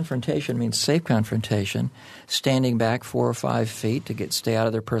 Confrontation means safe confrontation, standing back 4 or 5 feet to stay out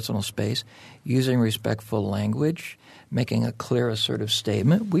of their personal space, using respectful language, making a clear, assertive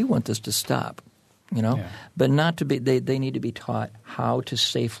statement. We want this to stop, but not to be. They need to be taught how to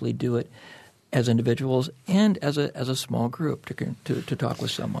safely do it as individuals and as a small group to talk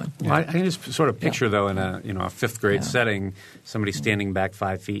with someone. Well, I can just sort of picture though in a fifth grade setting, somebody standing back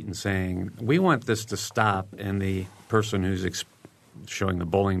 5 feet and saying, "We want this to stop," and the person who's showing the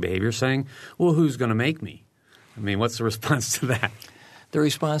bullying behavior saying, "Well, who's going to make me?" I mean, what's the response to that? The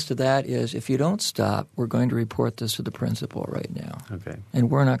response to that is, if you don't stop, we're going to report this to the principal right now. Okay.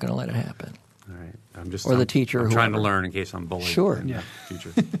 And we're not going to let it happen. All right. The teacher. I'm trying to learn in case I'm bullied. Sure. In the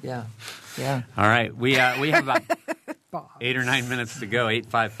future. Yeah. All right. We have about 8 or 9 minutes to go.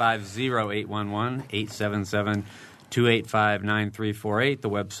 855-0811, 877-285-9348. The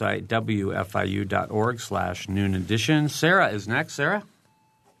website, wfiu.org/noon edition. Sarah is next. Sarah?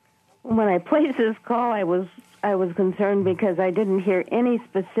 When I placed this call, I was concerned because I didn't hear any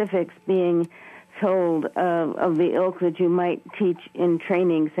specifics being told of the ilk that you might teach in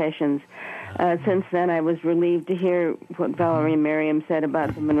training sessions. Since then, I was relieved to hear what Valerie and Miriam said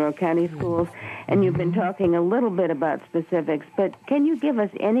about the Monroe County schools, and you've been talking a little bit about specifics, but can you give us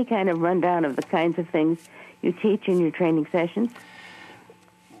any kind of rundown of the kinds of things you teach in your training sessions?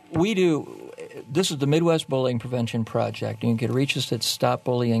 We do. This is the Midwest Bullying Prevention Project. You can reach us at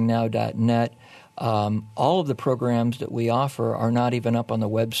stopbullyingnow.net. All of the programs that we offer are not even up on the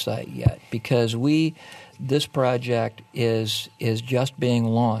website yet because this project is just being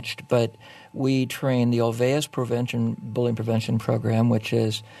launched. But we train the Ulvaeus Bullying Prevention Program, which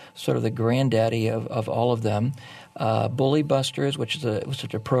is sort of the granddaddy of all of them. Bully Busters, which is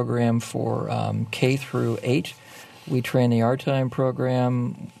a program for K through 8. We train the Our Time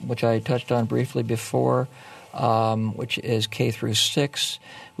program, which I touched on briefly before, which is K through 6.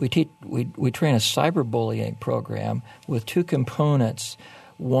 We train a cyberbullying program with 2 components.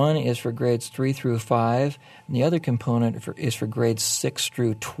 One is for grades 3 through 5, and the other component is for grades 6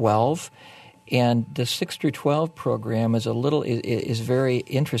 through 12. And the 6 through 12 program is very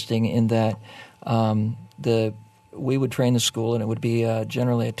interesting in that we would train the school, and it would be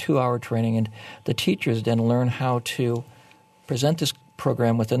generally a 2-hour training, and the teachers then learn how to present this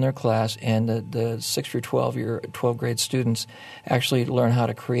program within their class, and the 6 through 12 grade students actually learn how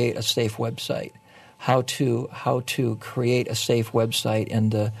to create a safe website, how to create a safe website,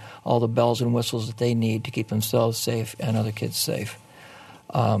 and all the bells and whistles that they need to keep themselves safe and other kids safe.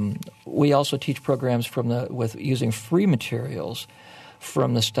 We also teach programs with using free materials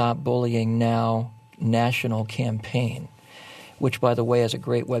from the Stop Bullying Now national campaign, which, by the way, has a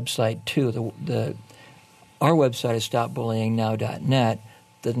great website too. Our website is stopbullyingnow.net.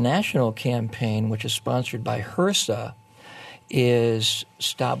 The national campaign, which is sponsored by HRSA, is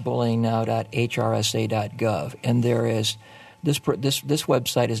stopbullyingnow.hrsa.gov, and there is this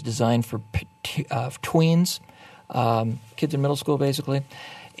website is designed for tweens, kids in middle school, basically,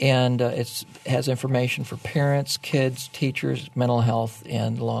 and it has information for parents, kids, teachers, mental health,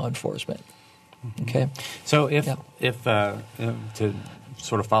 and law enforcement. Okay. So if to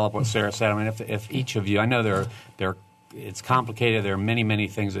sort of follow up what Sarah said, I mean, if each of you, I know it's complicated. There are many, many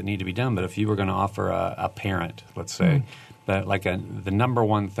things that need to be done. But if you were going to offer a parent, let's say, that the number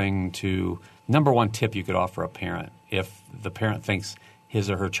one tip you could offer a parent if the parent thinks his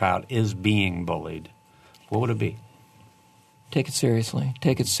or her child is being bullied, what would it be? Take it seriously.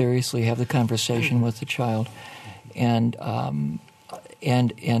 Have the conversation with the child, and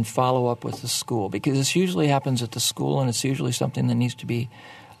follow up with the school, because this usually happens at the school, and it's usually something that needs to be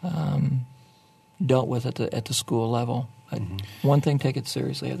dealt with at the school level. One thing, take it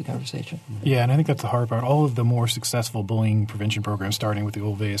seriously, have the conversation. Yeah, and I think that's the hard part. All of the more successful bullying prevention programs, starting with the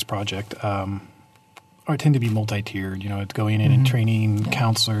Ulvaeus Project, tend to be multi-tiered. It's going in and training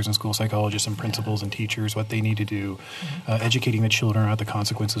counselors and school psychologists and principals and teachers what they need to do, educating the children about the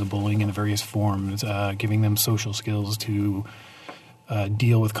consequences of bullying in the various forms, giving them social skills to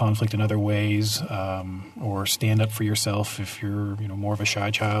deal with conflict in other ways, or stand up for yourself if you're more of a shy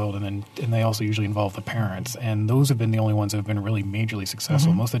child, and they also usually involve the parents, and those have been the only ones that have been really majorly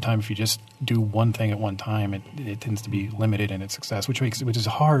successful. Most of the time, if you just do one thing at one time, it tends to be limited in its success, which is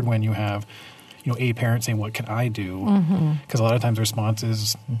hard when you have a parent saying, "What can I do?" Because a lot of times the response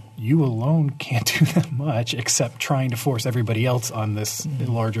is, "You alone can't do that much, except trying to force everybody else on this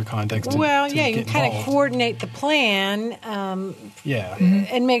larger context." You can kind of coordinate the plan,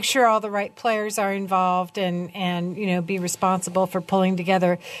 and make sure all the right players are involved, and be responsible for pulling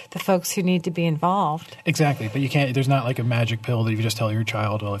together the folks who need to be involved. Exactly, but you can't. There's not like a magic pill that you just tell your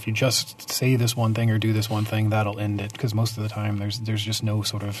child, "Well, if you just say this one thing or do this one thing, that'll end it." Because most of the time, there's just no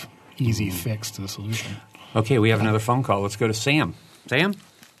sort of easy fix to the solution. Okay, we have another phone call. Let's go to Sam. Sam?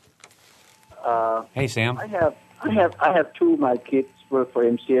 Hey, Sam. I have 2 of my kids work for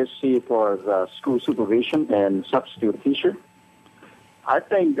MCSC for school supervision and substitute teacher. I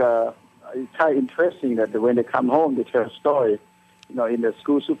think it's kind of interesting that when they come home, they tell a story. In the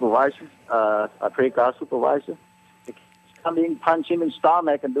school supervisor, a playground supervisor, they come in, punch him in the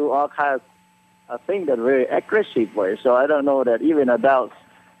stomach, and do all kinds of things that are very aggressive way. So I don't know that even adults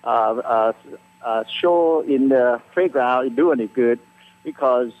show in the playground is doing it good,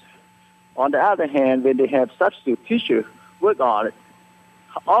 because on the other hand, when they have substitute teacher work on it,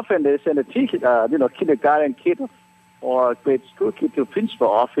 often they send a teacher, kindergarten kid or grade school kid to principal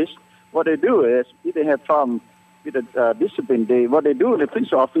office. What they do is, if they have problem with the discipline, what they do in the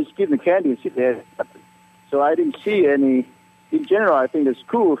principal office, give them candy and sit there. So I didn't see any. In general, I think the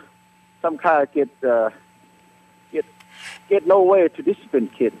school some kind of get no way to discipline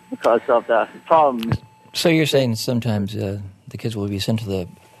kids because of the problems. So you're saying sometimes the kids will be sent to the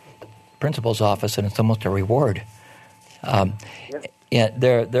principal's office and it's almost a reward. Yeah,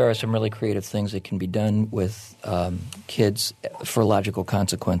 there are some really creative things that can be done with kids for logical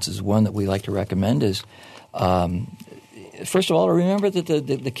consequences. One that we like to recommend is, first of all, remember that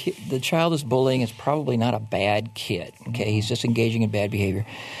the child is bullying is probably not a bad kid. Okay, he's just engaging in bad behavior.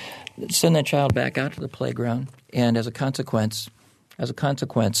 Send that child back out to the playground, and as a consequence, have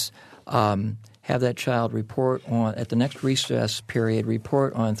that child report on at the next recess period.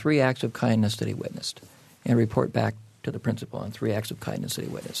 Report on 3 acts of kindness that he witnessed, and report back to the principal on 3 acts of kindness that he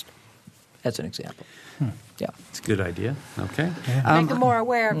witnessed. That's an example. Yeah, it's a good idea. Okay, make them more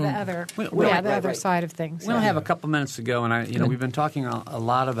aware of the other, the other side of things. We only have a couple minutes to go, and we've been talking a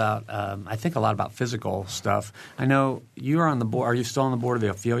lot about, I think, a lot about physical stuff. I know you are on the board. Are you still on the board of the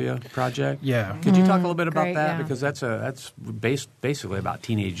Ophelia Project? Yeah. Could you talk a little bit about Great, that? yeah. Because that's basically about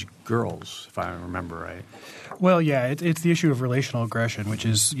teenage girls, if I remember right. Well, yeah, it's the issue of relational aggression, which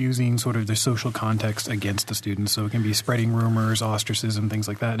is using sort of the social context against the students. So it can be spreading rumors, ostracism, things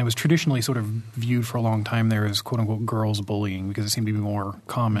like that. And it was traditionally sort of viewed for a long time there as quote-unquote girls bullying because it seemed to be more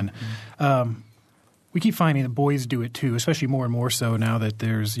common. We keep finding that boys do it too, especially more and more so now that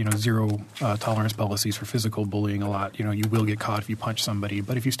there's zero tolerance policies for physical bullying a lot. You will get caught if you punch somebody,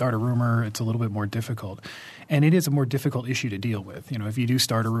 but if you start a rumor, it's a little bit more difficult. And it is a more difficult issue to deal with. If you do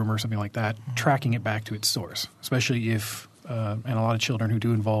start a rumor or something like that, tracking it back to its source, especially if and a lot of children who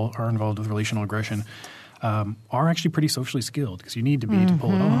are involved with relational aggression are actually pretty socially skilled because you need to be to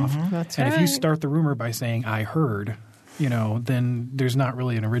pull it off. That's and right. if you start the rumor by saying "I heard," then there's not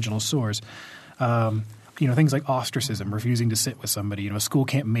really an original source. Things like ostracism, refusing to sit with somebody. A school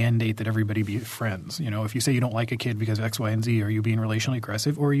can't mandate that everybody be friends. If you say you don't like a kid because of X, Y, and Z, are you being relationally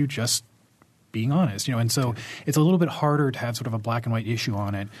aggressive or are you just being honest? And so it's a little bit harder to have sort of a black and white issue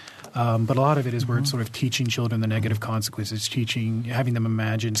on it. But a lot of it is where it's sort of teaching children the negative consequences, having them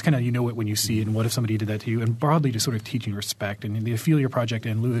imagine. It's kind of it when you see it, and what if somebody did that to you? And broadly, just sort of teaching respect. And the Ophelia Project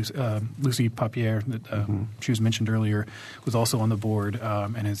and Lucy Papier, that she was mentioned earlier, was also on the board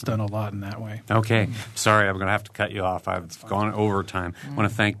and has done a lot in that way. Okay. Sorry, I'm going to have to cut you off. I've gone over time. I want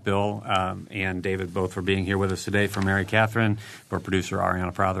to thank Bill and David both for being here with us today. For Mary Catherine, for producer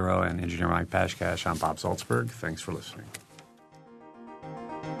Ariana Prothero, and engineer Mike Pashkash, I'm Bob Salzberg. Thanks for listening.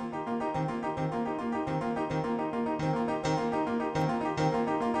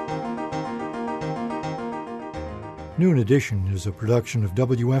 Noon Edition is a production of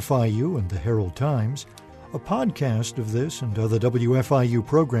WFIU and the Herald Times. A podcast of this and other WFIU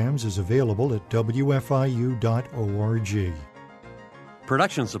programs is available at wfiu.org.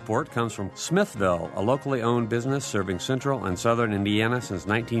 Production support comes from Smithville, a locally owned business serving central and southern Indiana since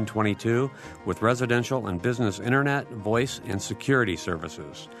 1922 with residential and business internet, voice, and security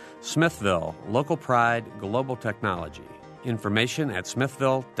services. Smithville, local pride, global technology. Information at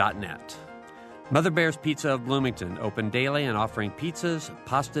smithville.net. Mother Bear's Pizza of Bloomington, open daily and offering pizzas,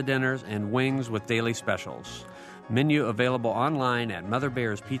 pasta dinners, and wings with daily specials. Menu available online at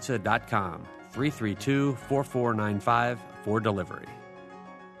motherbearspizza.com, 332-4495 for delivery.